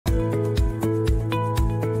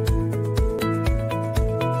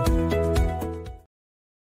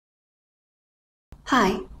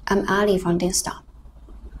Hi, I'm Ali from DINSTAR.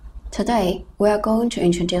 Today, we are going to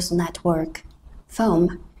introduce network,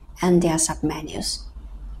 phone, and their submenus.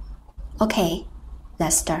 Okay,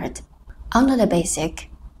 let's start. Under the basic,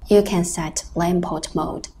 you can set LAN port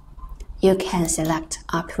mode. You can select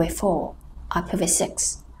IPv4,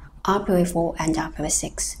 IPv6, IPv4 and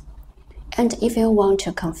IPv6. And if you want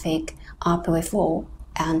to configure IPv4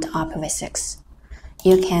 and IPv6,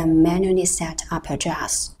 you can manually set IP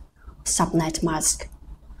address, subnet mask,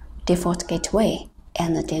 default gateway,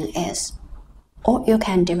 and DNS. Or you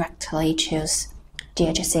can directly choose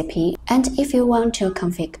DHCP, and if you want to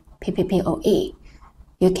configure PPPoE,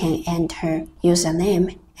 you can enter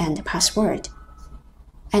username and password.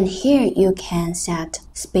 And here you can set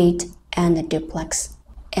speed and duplex.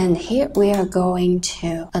 And here we are going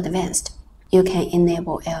to advanced. You can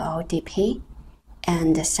enable LLDP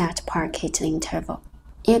and set packet interval.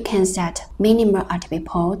 You can set minimal RTP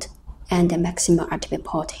port and maximum RTP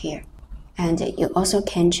port here. And you also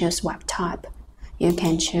can choose web type. You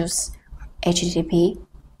can choose HTTP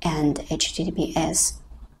and HTTPS.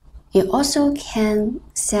 You also can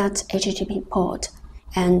set HTTP port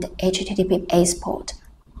and HTTPS port.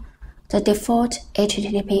 The default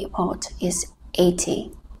HTTP port is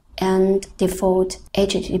 80 and default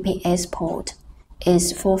HTTPS port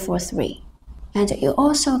is 443. And you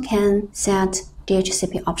also can set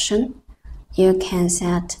DHCP option. You can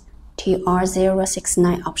set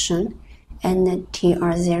TR069 option and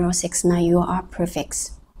TR069 URL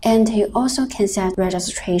prefix. And you also can set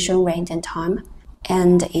registration rate and time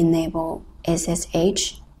and enable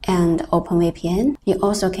SSH and OpenVPN. You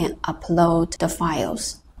also can upload the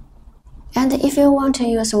files. And if you want to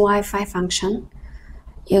use Wi-Fi function,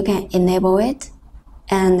 you can enable it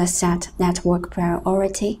and set network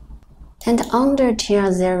priority. And under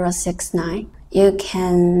TR069, you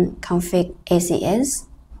can configure ACS,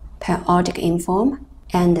 periodic inform,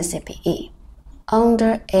 and CPE.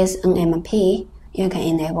 Under SNMP, you can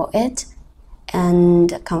enable it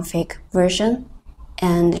and configure version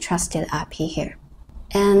and trusted IP here.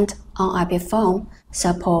 And on IP phone,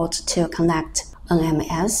 support to connect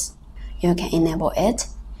NMS, you can enable it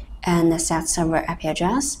and set server IP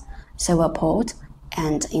address, server port,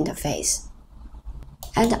 and interface.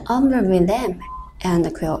 And under VLAN and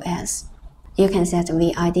QoS, you can set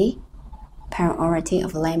VID, priority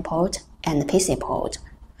of LAN port and PC port.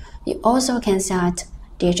 You also can set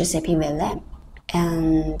DHCP VLAN,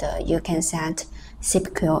 and you can set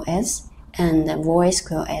SIP QoS and voice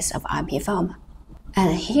QoS of IP phone.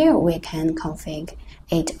 And here we can configure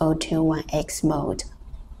 8021X mode.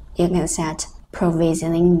 You can set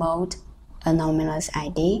provisioning mode, anomalous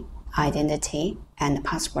ID, identity, and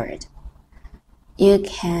password. You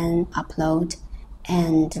can upload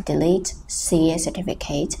and delete CA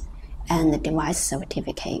certificate and device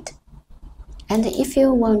certificate. And if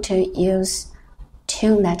you want to use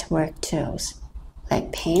two network tools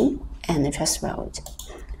like PIM and Trustroad,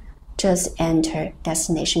 just enter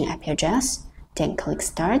destination IP address, then click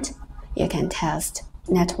Start. You can test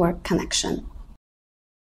network connection.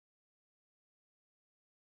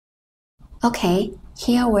 Okay,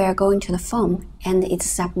 here we are going to the phone and its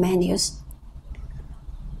submenus.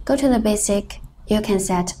 Go to the basic. You can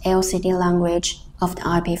set LCD language of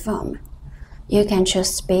the IP phone. You can choose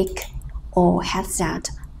speak or headset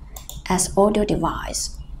as audio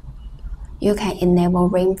device. You can enable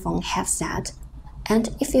ringphone headset. And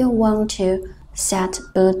if you want to set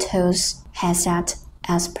Bluetooth headset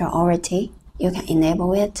as priority, you can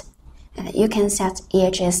enable it. And you can set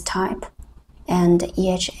EHS type and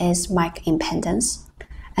EHS mic impedance.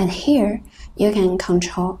 And here you can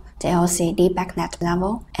control the LCD backnet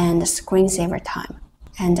level and screensaver time.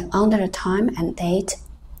 And under the time and date,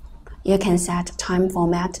 you can set time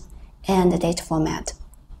format and date format.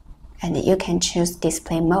 And you can choose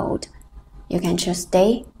display mode. You can choose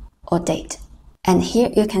day or date. And here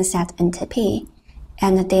you can set NTP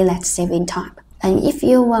and daylight saving time. And if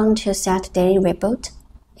you want to set daily reboot,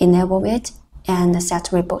 enable it and set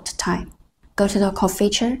reboot time. Go to the core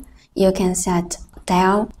feature. You can set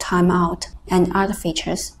dial timeout and other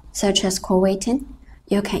features such as call waiting.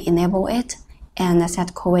 You can enable it and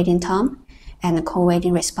set call waiting time and call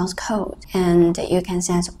waiting response code. And you can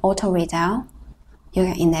set auto redial. You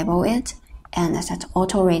can enable it and set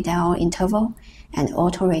auto redial interval and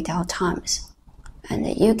auto redial times. And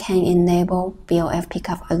you can enable BOF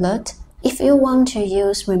pickup alert. If you want to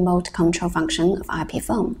use remote control function of IP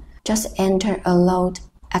phone, just enter allow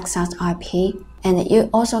access IP. And you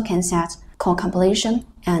also can set call completion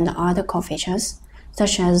and other call features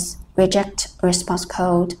such as reject response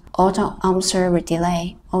code, auto answer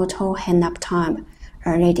delay, auto hang up time,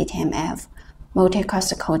 early DTMF,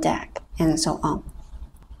 multicast codec, and so on.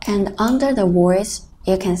 And under the voice,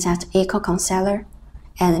 you can set echo canceller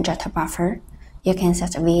and jitter buffer. You can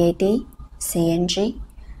set VAD, CNG,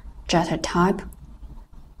 jitter type,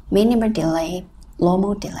 minimum delay,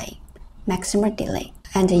 normal delay, maximum delay.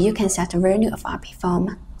 And you can set value of RP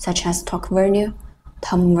form, such as talk value,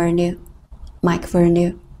 tone value, mic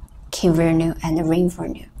value, key value, and ring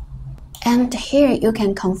value. And here you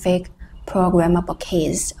can configure programmable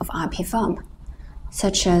keys of RP form,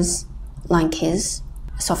 such as line keys,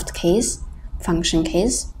 soft keys, function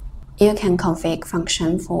keys. You can configure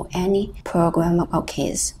function for any programmable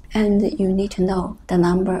keys. And you need to know the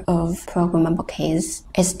number of programmable keys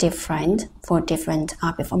is different for different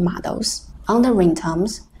RP form models. On the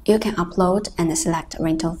ringtones, you can upload and select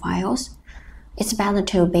ringtone files. It's better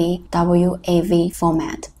to be WAV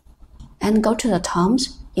format. And go to the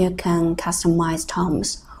tones, you can customize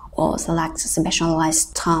tones or select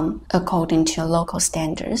specialized tone according to local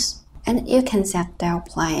standards. And you can set dial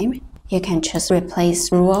plane. You can choose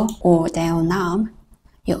replace rule or dial knob.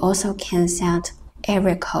 You also can set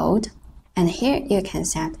area code. And here you can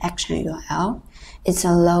set action URL. It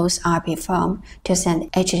allows RP form to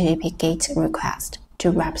send HTTP GET request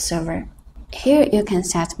to web server. Here you can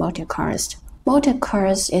set multicast.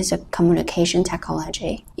 Multicast is a communication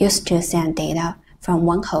technology used to send data from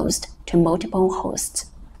one host to multiple hosts.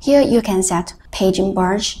 Here you can set paging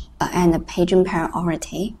batch and paging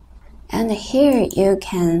priority. And here you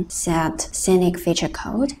can set scenic feature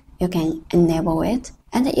code. You can enable it.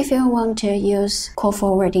 And if you want to use call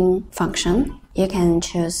forwarding function, you can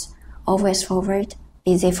choose always forward,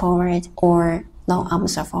 easy forward, or no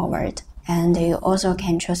answer forward. And you also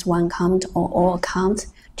can choose one count or all count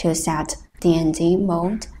to set DND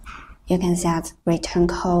mode. You can set return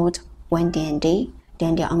code when DND,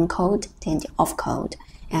 DND on code, DND off code,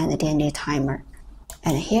 and DND timer.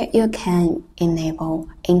 And here you can enable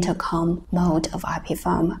intercom mode of RP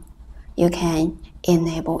form. You can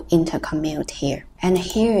enable intercommute here. And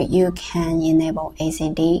here you can enable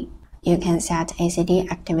ACD. You can set ACD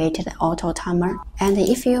activated auto timer. And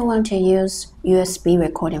if you want to use USB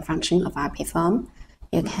recording function of RP form,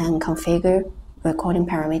 you can configure recording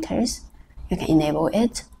parameters. You can enable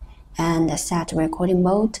it and set recording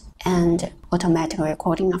mode and automatic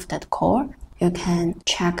recording after the call. You can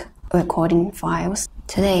check recording files.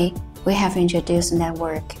 Today, we have introduced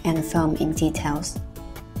network and film in details.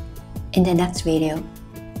 In the next video,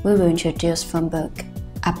 we will introduce phone book,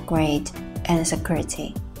 upgrade, and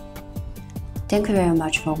security. Thank you very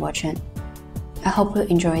much for watching. I hope you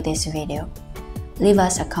enjoyed this video. Leave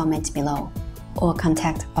us a comment below or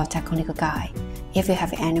contact our technical guy if you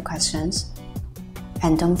have any questions.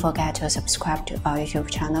 And don't forget to subscribe to our YouTube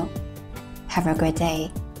channel. Have a great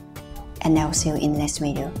day, and I'll see you in the next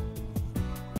video.